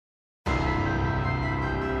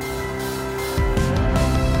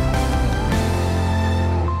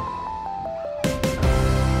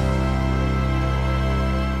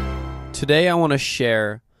Today I want to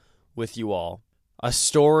share with you all a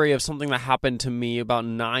story of something that happened to me about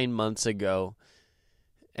 9 months ago,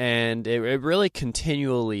 and it really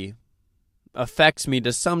continually affects me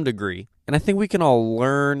to some degree. And I think we can all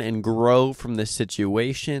learn and grow from this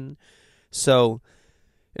situation. So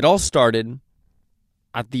it all started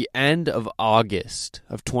at the end of August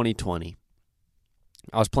of 2020.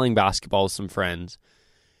 I was playing basketball with some friends,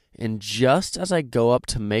 and just as I go up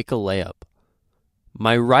to make a layup,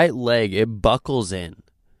 my right leg, it buckles in.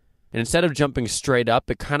 And instead of jumping straight up,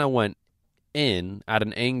 it kind of went in at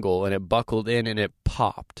an angle, and it buckled in, and it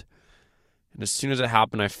popped. And as soon as it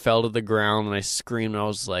happened, I fell to the ground, and I screamed, and I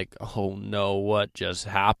was like, oh no, what just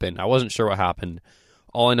happened? I wasn't sure what happened.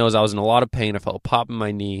 All I know is I was in a lot of pain. I felt a pop in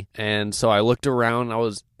my knee. And so I looked around,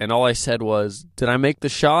 and all I said was, did I make the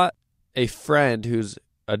shot? A friend who's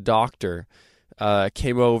a doctor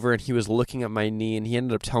came over, and he was looking at my knee, and he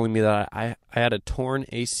ended up telling me that I had a torn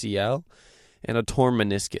ACL and a torn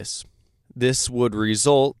meniscus. This would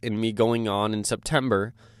result in me going on in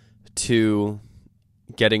September to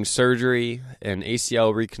getting surgery and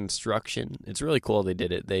ACL reconstruction. It's really cool they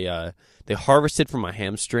did it. They harvested from my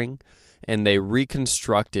hamstring, and they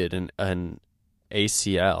reconstructed an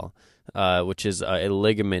ACL, which is a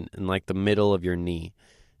ligament in like the middle of your knee.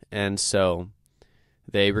 And so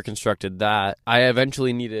they reconstructed that. I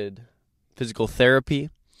eventually needed physical therapy,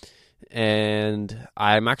 and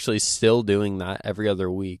I'm actually still doing that every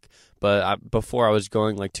other week. But before I was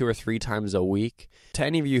going like 2 or 3 times a week. To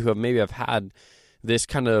any of you who have had this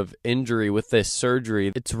kind of injury with this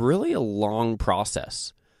surgery, it's really a long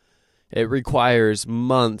process. It requires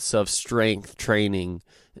months of strength training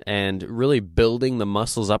and really building the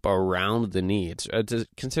muscles up around the knee. It's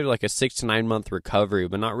considered like a 6 to 9 month recovery,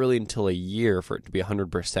 but not really until a year for it to be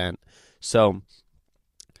 100%. So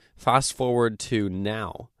fast forward to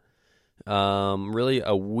now, really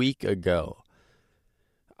a week ago,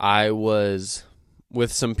 I was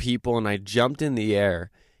with some people and I jumped in the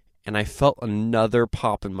air and I felt another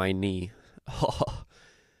pop in my knee.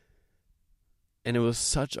 And it was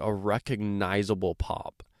such a recognizable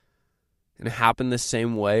pop. And it happened the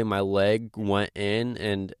same way. My leg went in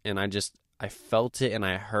and I felt it and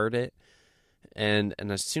I heard it. And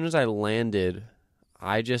as soon as I landed,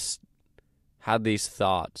 I just had these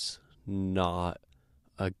thoughts. Not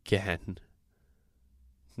again.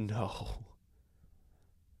 No.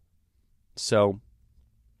 So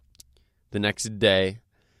the next day,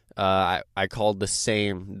 I called the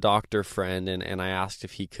same doctor friend and I asked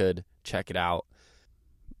if he could check it out.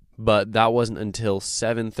 But that wasn't until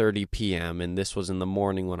 7:30 p.m., and this was in the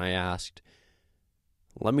morning when I asked.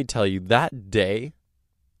 Let me tell you, that day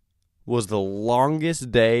was the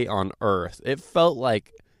longest day on earth. It felt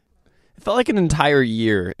like an entire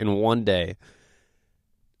year in one day.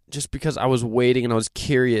 Just because I was waiting and I was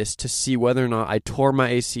curious to see whether or not I tore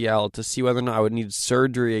my ACL, to see whether or not I would need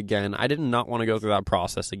surgery again. I did not want to go through that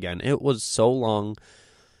process again. It was so long.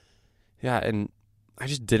 Yeah, and I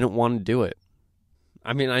just didn't want to do it.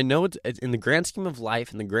 I mean, I know it's in the grand scheme of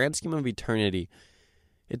life, in the grand scheme of eternity,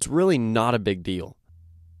 it's really not a big deal.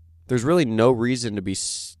 There's really no reason to be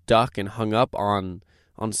stuck and hung up on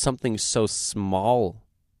something so small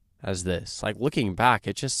as this. Like, looking back,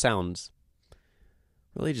 it just sounds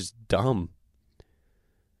really just dumb.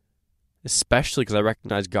 Especially because I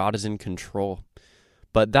recognize God is in control.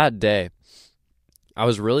 But that day, I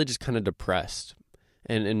was really just kind of depressed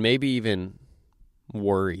and maybe even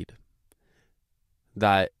worried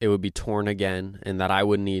that it would be torn again and that I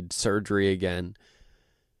would need surgery again.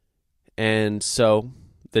 And so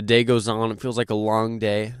the day goes on. It feels like a long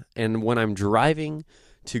day. And when I'm driving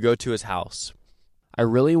to go to his house, I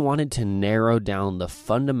really wanted to narrow down the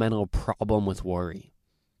fundamental problem with worry.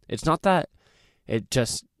 It's not that it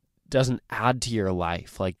just doesn't add to your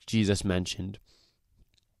life, like Jesus mentioned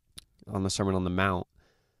on the Sermon on the Mount.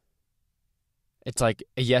 It's like,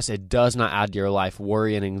 yes, it does not add to your life,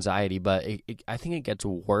 worry and anxiety, but I think it gets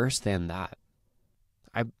worse than that.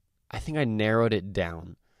 I think I narrowed it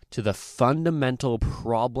down to the fundamental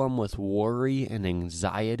problem with worry and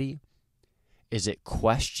anxiety is it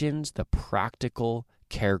questions the practical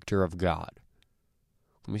character of God.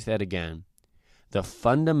 Let me say that again. The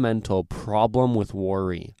fundamental problem with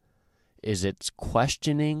worry is it's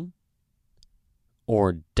questioning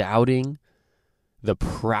or doubting the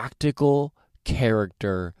practical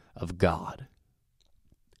character of God.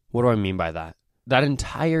 What do I mean by that? That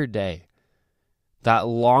entire day, that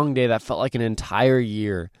long day that felt like an entire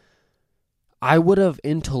year, I would have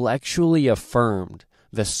intellectually affirmed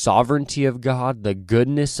the sovereignty of God, the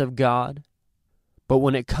goodness of God. But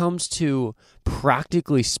when it comes to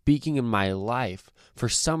practically speaking in my life, for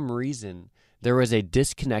some reason, There was a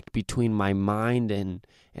disconnect between my mind and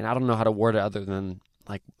I don't know how to word it other than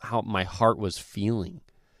like how my heart was feeling.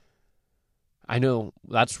 I know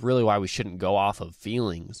that's really why we shouldn't go off of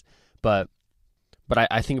feelings, but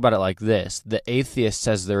I think about it like this. The atheist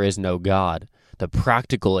says there is no God. The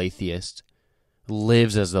practical atheist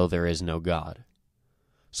lives as though there is no God.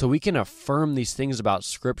 So we can affirm these things about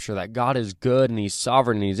Scripture, that God is good and He's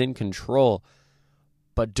sovereign and He's in control,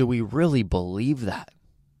 but do we really believe that?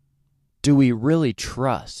 Do we really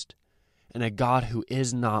trust in a God who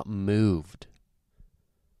is not moved?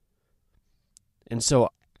 And so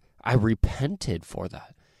I repented for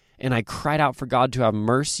that. And I cried out for God to have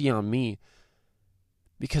mercy on me,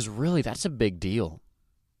 because really that's a big deal.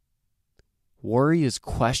 Worry is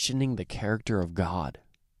questioning the character of God.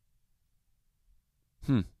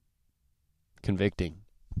 Convicting.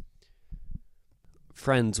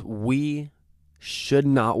 Friends, we should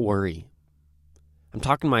not worry. I'm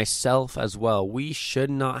talking to myself as well. We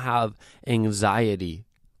should not have anxiety.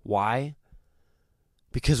 Why?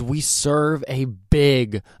 Because we serve a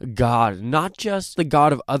big God, not just the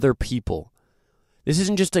God of other people. This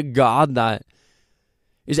isn't just a God that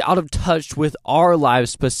is out of touch with our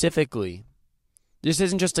lives specifically. This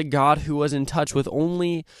isn't just a God who was in touch with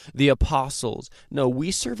only the apostles. No,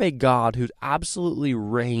 we serve a God who absolutely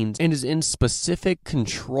reigns and is in specific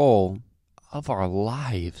control of our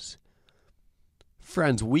lives.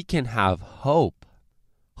 Friends, we can have hope.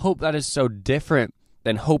 Hope that is so different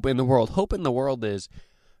than hope in the world. Hope in the world is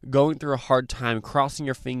going through a hard time, crossing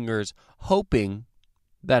your fingers, hoping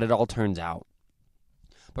that it all turns out.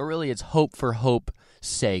 But really, it's hope for hope's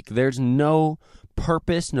sake. There's no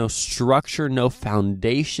purpose, no structure, no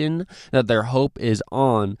foundation that their hope is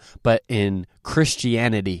on, but in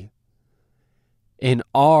Christianity. In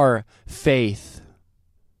our faith,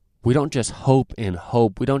 we don't just hope in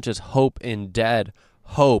hope. We don't just hope in dead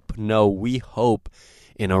hope. No, we hope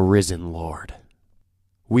in a risen Lord.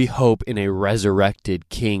 We hope in a resurrected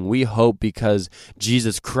King. We hope because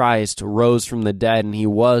Jesus Christ rose from the dead and He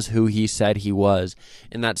was who He said He was,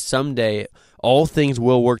 and that someday all things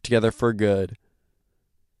will work together for good.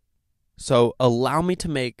 So allow me to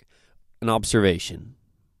make an observation.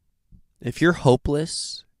 If you're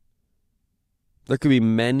hopeless, there could be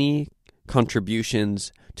many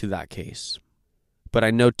contributions to that case. But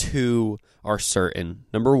I know two are certain.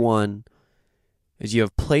 Number one is you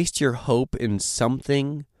have placed your hope in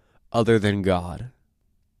something other than God,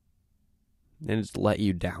 and it's let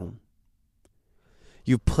you down.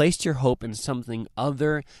 You've placed your hope in something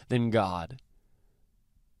other than God,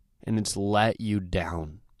 and it's let you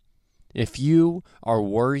down. If you are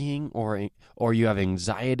worrying or you have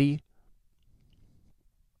anxiety,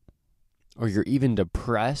 or you're even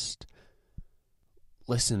depressed,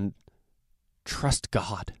 listen, trust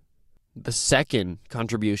God. The second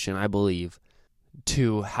contribution, I believe,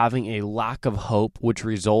 to having a lack of hope, which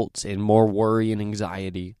results in more worry and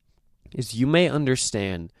anxiety, is you may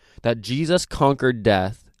understand that Jesus conquered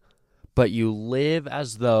death, but you live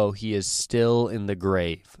as though He is still in the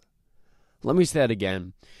grave. Let me say that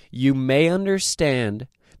again. You may understand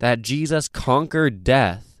that Jesus conquered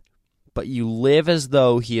death, but you live as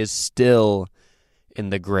though He is still in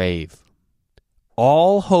the grave.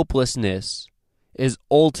 All hopelessness is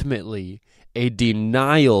ultimately a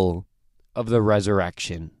denial of the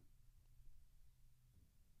resurrection.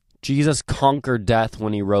 Jesus conquered death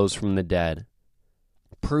when He rose from the dead,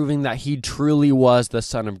 proving that He truly was the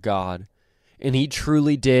Son of God. And He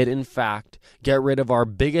truly did, in fact, get rid of our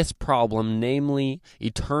biggest problem, namely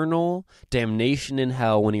eternal damnation in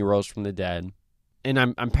hell when He rose from the dead. And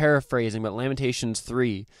I'm paraphrasing, but Lamentations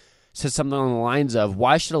 3 says something along the lines of,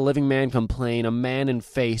 why should a living man complain, a man in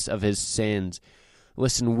face of his sins?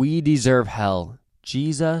 Listen, we deserve hell.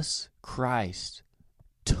 Jesus Christ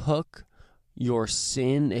took your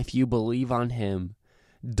sin if you believe on Him,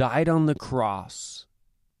 died on the cross,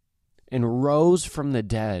 and rose from the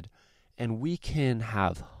dead. And we can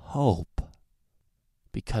have hope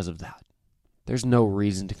because of that. There's no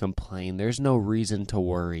reason to complain. There's no reason to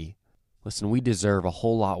worry. Listen, we deserve a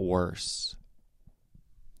whole lot worse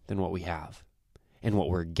than what we have and what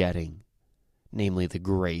we're getting, namely the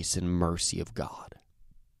grace and mercy of God.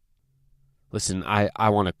 Listen, I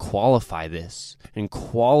want to qualify this and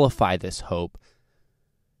qualify this hope,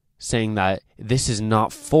 saying that this is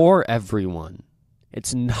not for everyone.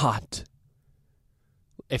 It's not.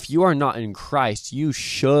 If you are not in Christ, you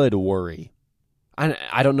should worry.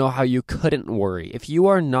 I don't know how you couldn't worry. If you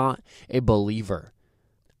are not a believer,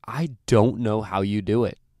 I don't know how you do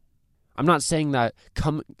it. I'm not saying that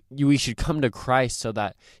we should come to Christ so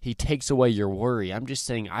that He takes away your worry. I'm just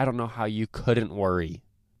saying I don't know how you couldn't worry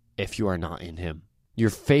if you are not in Him. You're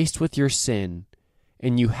faced with your sin,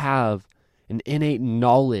 and you have an innate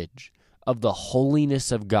knowledge of the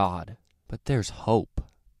holiness of God. But there's hope.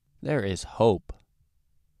 There is hope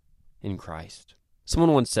in Christ.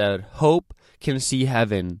 Someone once said, hope can see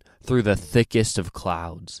heaven through the thickest of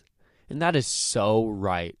clouds. And that is so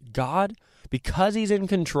right. God, because he's in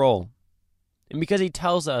control, and because he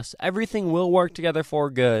tells us everything will work together for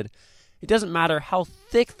good, it doesn't matter how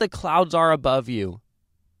thick the clouds are above you.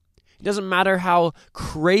 It doesn't matter how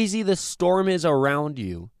crazy the storm is around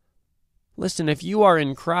you. Listen, if you are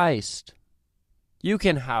in Christ, you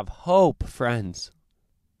can have hope, friends.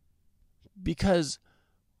 Because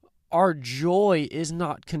our joy is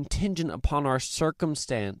not contingent upon our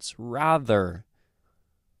circumstance. Rather,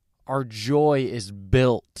 our joy is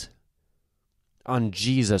built on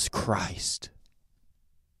Jesus Christ.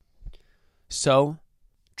 So,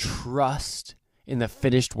 trust in the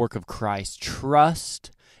finished work of Christ. Trust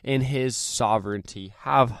in his sovereignty.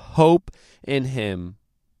 Have hope in him.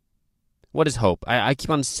 What is hope? I keep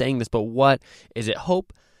on saying this, but what is it?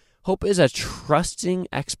 Hope is a trusting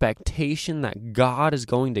expectation that God is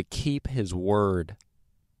going to keep his word.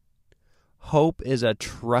 Hope is a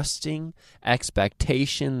trusting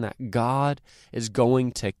expectation that God is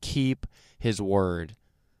going to keep his word.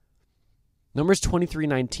 Numbers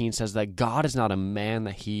 23:19 says that God is not a man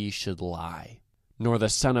that he should lie, nor the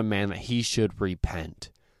son of man that he should repent.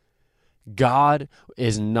 God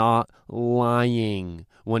is not lying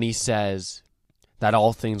when he says that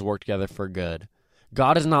all things work together for good.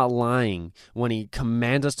 God is not lying when he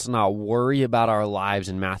commands us to not worry about our lives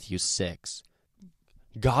in Matthew 6.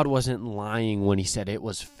 God wasn't lying when he said it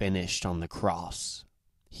was finished on the cross.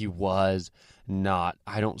 He was not.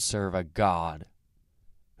 I don't serve a God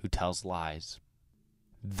who tells lies.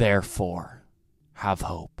 Therefore, have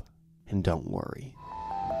hope and don't worry.